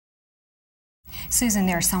Susan,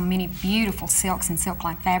 there are so many beautiful silks and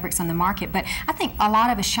silk-like fabrics on the market, but I think a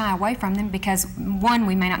lot of us shy away from them because, one,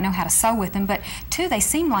 we may not know how to sew with them, but two, they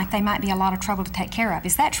seem like they might be a lot of trouble to take care of.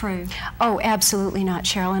 Is that true? Oh, absolutely not,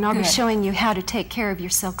 Cheryl, and I'll be showing you how to take care of your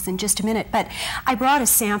silks in just a minute, but I brought a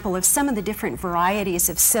sample of some of the different varieties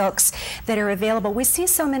of silks that are available. We see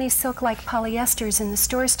so many silk-like polyesters in the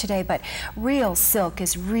stores today, but real silk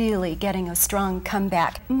is really getting a strong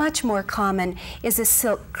comeback. Much more common is a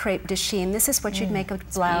silk crepe de chine. This is what you'd make a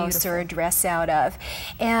blouse or a dress out of.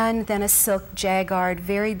 And then a silk jacquard,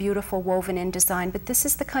 very beautiful woven in design, but this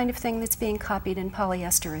is the kind of thing that's being copied in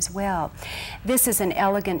polyester as well. This is an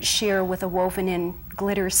elegant sheer with a woven in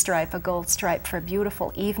glitter stripe, a gold stripe for a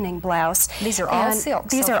beautiful evening blouse. These are all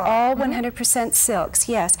silks. These are all 100% silks,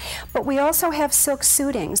 yes. But we also have silk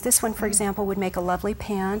suitings. This one, for example, would make a lovely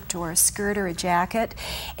pant or a skirt or a jacket,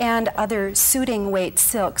 and other suiting weight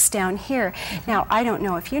silks down here. Now, I don't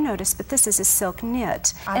know if you noticed, but this is a silk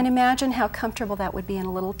knit. And imagine how comfortable that would be in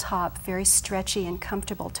a little top, very stretchy and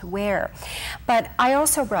comfortable to wear. But I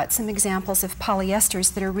also brought some examples of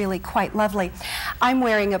polyesters that are really quite lovely. I'm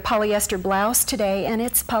wearing a polyester blouse today, and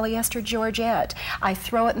it's polyester georgette. I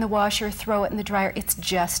throw it in the washer, throw it in the dryer. It's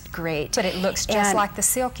just great. But it looks just like the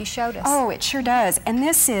silk you showed us. Oh, it sure does. And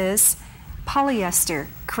this is polyester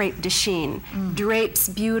crepe de chine. Drapes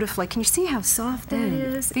beautifully. Can you see how soft that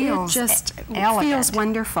is? It just feels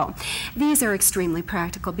wonderful. These are extremely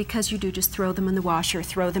practical because you do just throw them in the washer,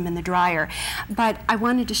 throw them in the dryer. But I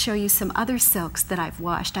wanted to show you some other silks that I've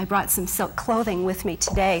washed. I brought some silk clothing with me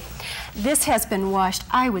today. This has been washed,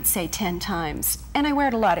 I would say, 10 times. And I wear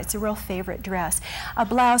it a lot. It's a real favorite dress. A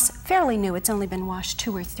blouse, fairly new. It's only been washed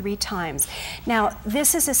 2 or 3 times. Now,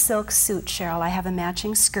 this is a silk suit, Cheryl. I have a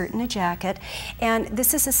matching skirt and a jacket. And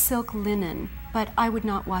this is a silk linen, but I would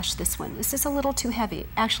not wash this one. This is a little too heavy.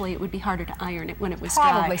 Actually, it would be harder to iron it when it was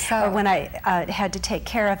Probably dry, so. or when I had to take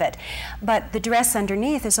care of it. But the dress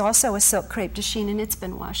underneath is also a silk crepe de chine, and it's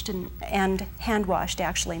been washed and hand washed,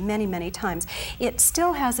 actually, many, many times. It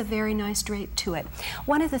still has a very nice drape to it.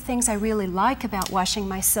 One of the things I really like about washing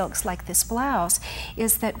my silks, like this blouse,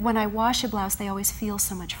 is that when I wash a blouse, they always feel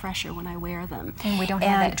so much fresher when I wear them. And we don't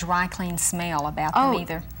have that dry, clean smell about them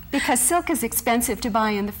either. Because silk is expensive to buy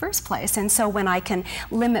in the first place, and so when I can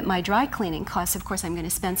limit my dry cleaning costs, of course I'm going to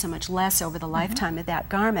spend so much less over the lifetime of that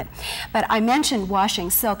garment. But I mentioned washing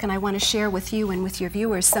silk, and I want to share with you and with your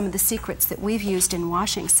viewers some of the secrets that we've used in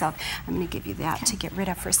washing silk. I'm going to give you that to get rid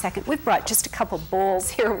of for a second. We've brought just a couple bowls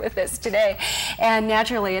here with us today, and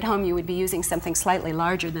naturally at home you would be using something slightly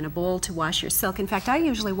larger than a bowl to wash your silk. In fact, I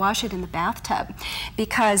usually wash it in the bathtub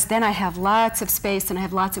because then I have lots of space and I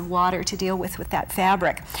have lots of water to deal with that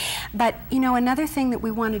fabric. But, you know, another thing that we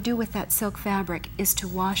want to do with that silk fabric is to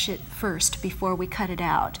wash it first before we cut it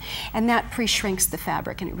out. And that pre-shrinks the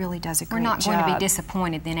fabric, and it really does a great job. We're not going to be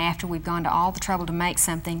disappointed then after we've gone to all the trouble to make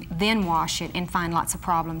something, then wash it and find lots of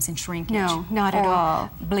problems in shrinkage. No, not at all.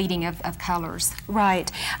 Bleeding of colors.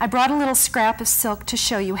 Right. I brought a little scrap of silk to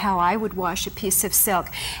show you how I would wash a piece of silk.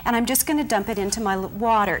 And I'm just going to dump it into my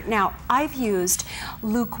water. Now, I've used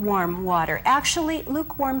lukewarm water. Actually,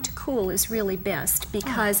 lukewarm to cool is really best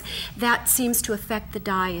because that seems to affect the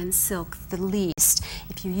dye in silk the least.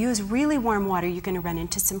 If you use really warm water, you're going to run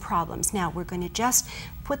into some problems. Now, we're going to just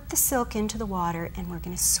put the silk into the water and we're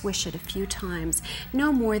going to swish it a few times,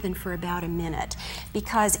 no more than for about a minute,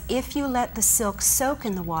 because if you let the silk soak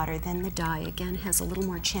in the water, then the dye again has a little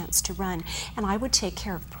more chance to run. And I would take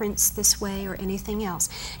care of prints this way or anything else.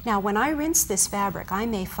 Now, when I rinse this fabric, I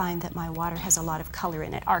may find that my water has a lot of color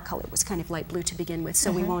in it. Our color was kind of light blue to begin with,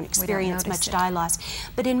 so we won't experience much dye loss.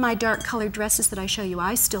 But in my dark colored dresses that I show you,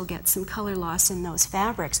 I still get some color loss in those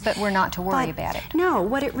fabrics. But we're not to worry about it. No,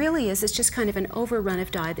 what it really is just kind of an overrun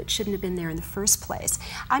of dye that shouldn't have been there in the first place.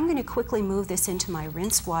 I'm going to quickly move this into my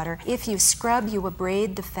rinse water. If you scrub, you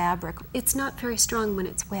abrade the fabric. It's not very strong when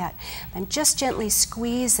it's wet. I'm just gently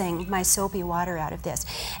squeezing my soapy water out of this.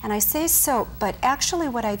 And I say soap, but actually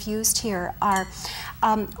what I've used here are,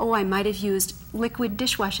 I might have used liquid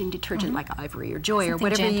dishwashing detergent like Ivory or Joy or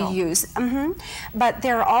whatever you use. But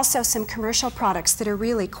there are also some commercial products that are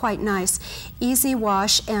really quite nice. Easy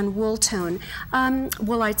Wash and Wool Tone.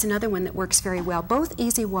 Woolite's another one that works very well. Both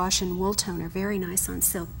Easy Wash and Wool Tone are very nice on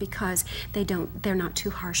silk because they're not too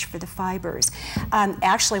harsh for the fibers.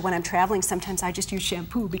 Actually, when I'm traveling, sometimes I just use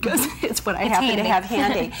shampoo because it's what I happen to have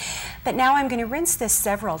handy. But now I'm going to rinse this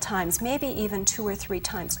several times, maybe even 2 or 3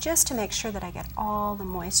 times, just to make sure that I get all the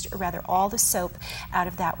moisture, or rather all the soap out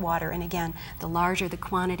of that water. And again, the larger the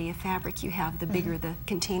quantity of fabric you have, the bigger the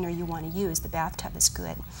container you want to use. The bathtub is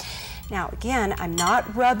good. Now again, I'm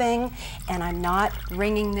not rubbing and I'm not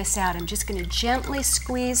wringing this out. I'm just going to gently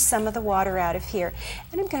squeeze some of the water out of here,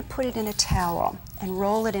 and I'm going to put it in a towel and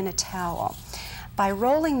roll it in a towel. By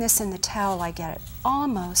rolling this in the towel, I get it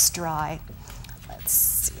almost dry. Let's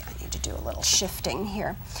see, I need to do a little shifting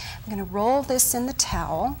here. I'm going to roll this in the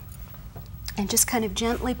towel and just kind of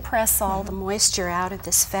gently press all the moisture out of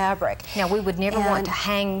this fabric. Now, we would never want to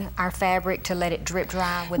hang our fabric to let it drip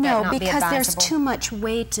dry. Would that not be advisable? No, because there's too much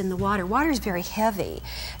weight in the water. Water is very heavy.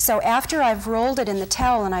 So after I've rolled it in the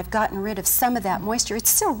towel and I've gotten rid of some of that moisture, it's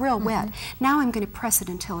still real wet. Now I'm going to press it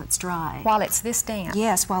until it's dry. While it's this damp?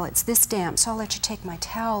 Yes, while it's this damp. So I'll let you take my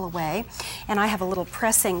towel away. And I have a little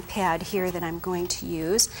pressing pad here that I'm going to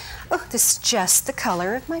use. Oh, this is just the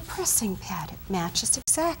color of my pressing pad. It matches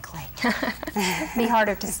exactly. Be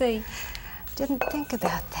harder to see. Didn't think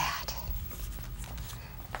about that.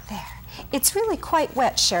 There. It's really quite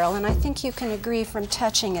wet, Cheryl, and I think you can agree from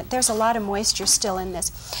touching it. There's a lot of moisture still in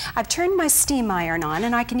this. I've turned my steam iron on,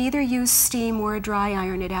 and I can either use steam or a dry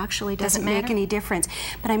iron. It actually doesn't make any difference.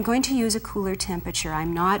 But I'm going to use a cooler temperature.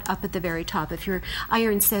 I'm not up at the very top. If your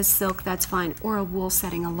iron says silk, that's fine, or a wool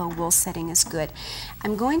setting, a low wool setting is good.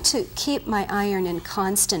 I'm going to keep my iron in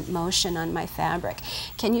constant motion on my fabric.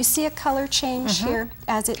 Can you see a color change here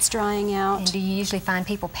as it's drying out? And do you usually find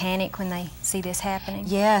people panic when they see this happening?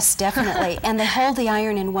 Yes, definitely. And they hold the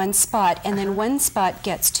iron in one spot, and then one spot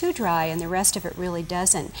gets too dry and the rest of it really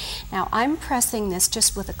doesn't. Now I'm pressing this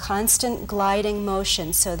just with a constant gliding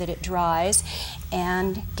motion so that it dries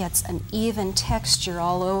and gets an even texture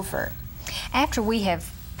all over. After we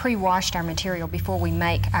have pre-washed our material before we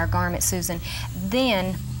make our garment, Susan,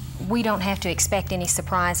 then we don't have to expect any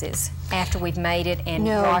surprises after we've made it and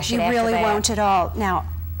wash it after that. No, you really won't at all. Now,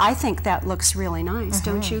 I think that looks really nice,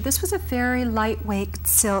 don't you? This was a very lightweight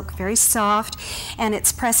silk, very soft, and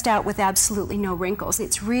it's pressed out with absolutely no wrinkles.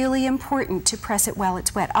 It's really important to press it while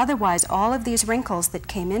it's wet. Otherwise, all of these wrinkles that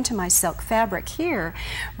came into my silk fabric here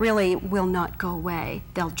really will not go away.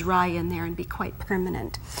 They'll dry in there and be quite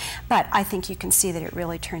permanent. But I think you can see that it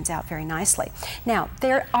really turns out very nicely. Now,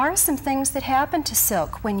 there are some things that happen to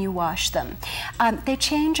silk when you wash them. They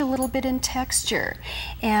change a little bit in texture.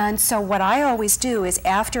 And so what I always do is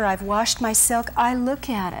after I've washed my silk, I look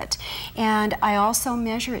at it, and I also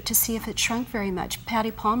measure it to see if it shrunk very much. Patty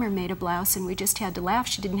Palmer made a blouse, and we just had to laugh.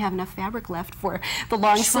 She didn't have enough fabric left for the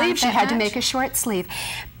long sleeve. She had to make a short sleeve,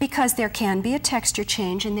 because there can be a texture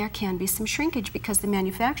change and there can be some shrinkage because the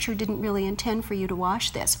manufacturer didn't really intend for you to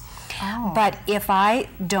wash this. Oh. But if I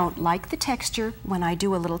don't like the texture, when I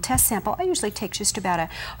do a little test sample, I usually take just about a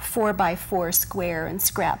 4x4 square and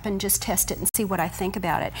scrap and just test it and see what I think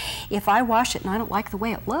about it. If I wash it and I don't like the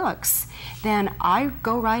way it looks, then I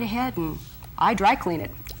go right ahead and I dry clean it.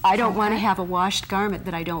 I don't want to have a washed garment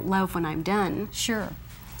that I don't love when I'm done. Sure.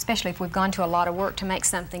 Especially if we've gone to a lot of work to make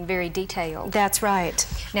something very detailed. That's right.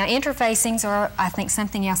 Now, interfacings are, I think,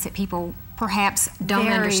 something else that people perhaps don't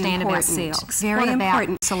understand about silks. Very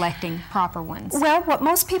important. Selecting proper ones? Well, what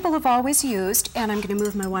most people have always used, and I'm going to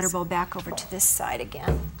move my water bowl back over to this side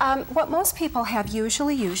again. What most people have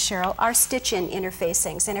usually used, Cheryl, are stitch-in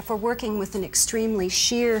interfacings. And if we're working with an extremely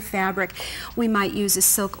sheer fabric, we might use a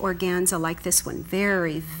silk organza like this one.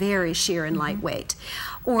 Very, very sheer and lightweight.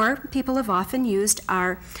 Or people have often used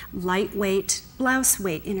our lightweight blouse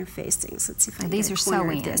weight interfacings. Let's see if I can These are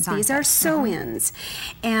sew-ins. These are sew-ins.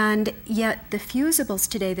 And yet the fusibles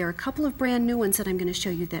today, there are a couple of brand new ones that I'm going to show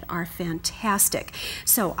you that are fantastic.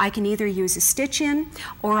 So I can either use a stitch-in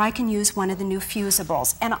or I can use one of the new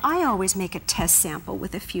fusibles. And I always make a test sample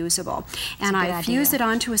with a fusible. And I fuse it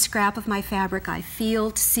onto a scrap of my fabric. I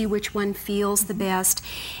feel to see which one feels the best.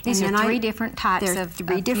 These and are three different types of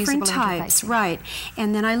three different types, right.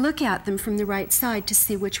 And then I look at them from the right side to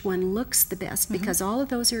see which one looks the best, because all of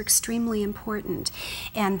those are extremely important.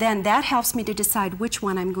 And then that helps me to decide which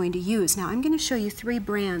one I'm going to use. Now, I'm going to show you three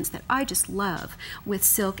brands that I just love with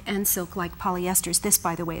silk and silk-like polyesters. This,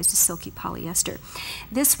 by the way, is a silky polyester.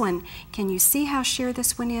 This one, can you see how sheer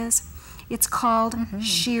this one is? It's called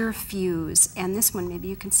Sheer Fuse, and this one maybe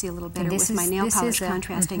you can see a little better with my nail polish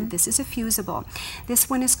contrasting. This is a fusible. This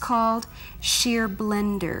one is called Sheer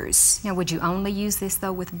Blenders. Now, would you only use this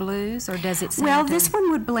though with blues, or does it? Well, this one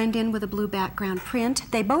would blend in with a blue background print.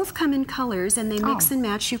 They both come in colors, and they mix and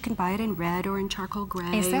match. You can buy it in red or in charcoal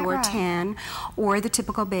gray or tan, or the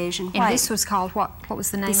typical beige and white. And this was called what? What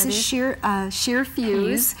was the name of this? This is Sheer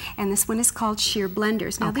Fuse, and this one is called Sheer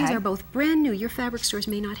Blenders. Now, these are both brand new. Your fabric stores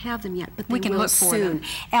may not have them yet, but they We can will look for soon. them.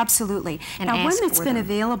 Absolutely. And now, one ask that's for been them.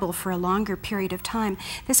 available for a longer period of time,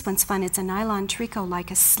 this one's fun. It's a nylon tricot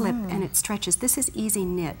like a slip, and it stretches. This is easy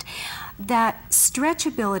knit. That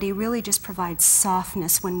stretchability really just provides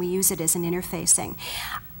softness when we use it as an interfacing.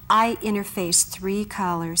 I interface 3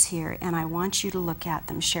 collars here, and I want you to look at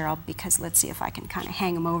them, Sheryl, because let's see if I can kind of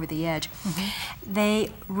hang them over the edge.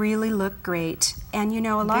 They really look great. And you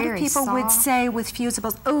know, a lot of people would say with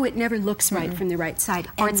fusibles, oh, it never looks right from the right side.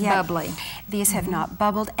 Or and it's yet, bubbly. These have not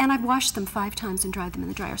bubbled, and I've washed them 5 times and dried them in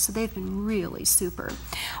the dryer, so they've been really super.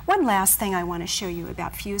 One last thing I want to show you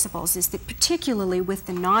about fusibles is that particularly with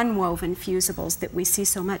the non-woven fusibles that we see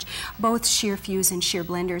so much, both sheer fuse and sheer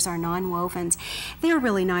blenders are non-wovens. They're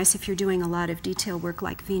really nice if you're doing a lot of detail work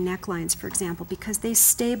like V necklines, for example, because they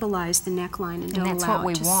stabilize the neckline and don't allow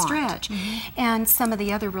it to stretch. And some of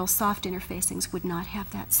the other real soft interfacings would not have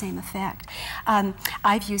that same effect.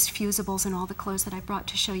 I've used fusibles in all the clothes that I brought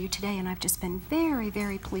to show you today, and I've just been very,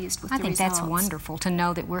 very pleased with the results. I think that's wonderful to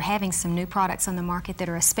know that we're having some new products on the market that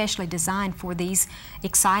are especially designed for these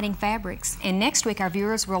exciting fabrics. And next week, our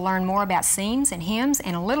viewers will learn more about seams and hems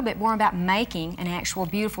and a little bit more about making an actual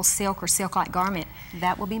beautiful silk or silk-like garment.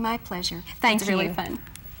 That will be my pleasure. Thank you. It's really fun.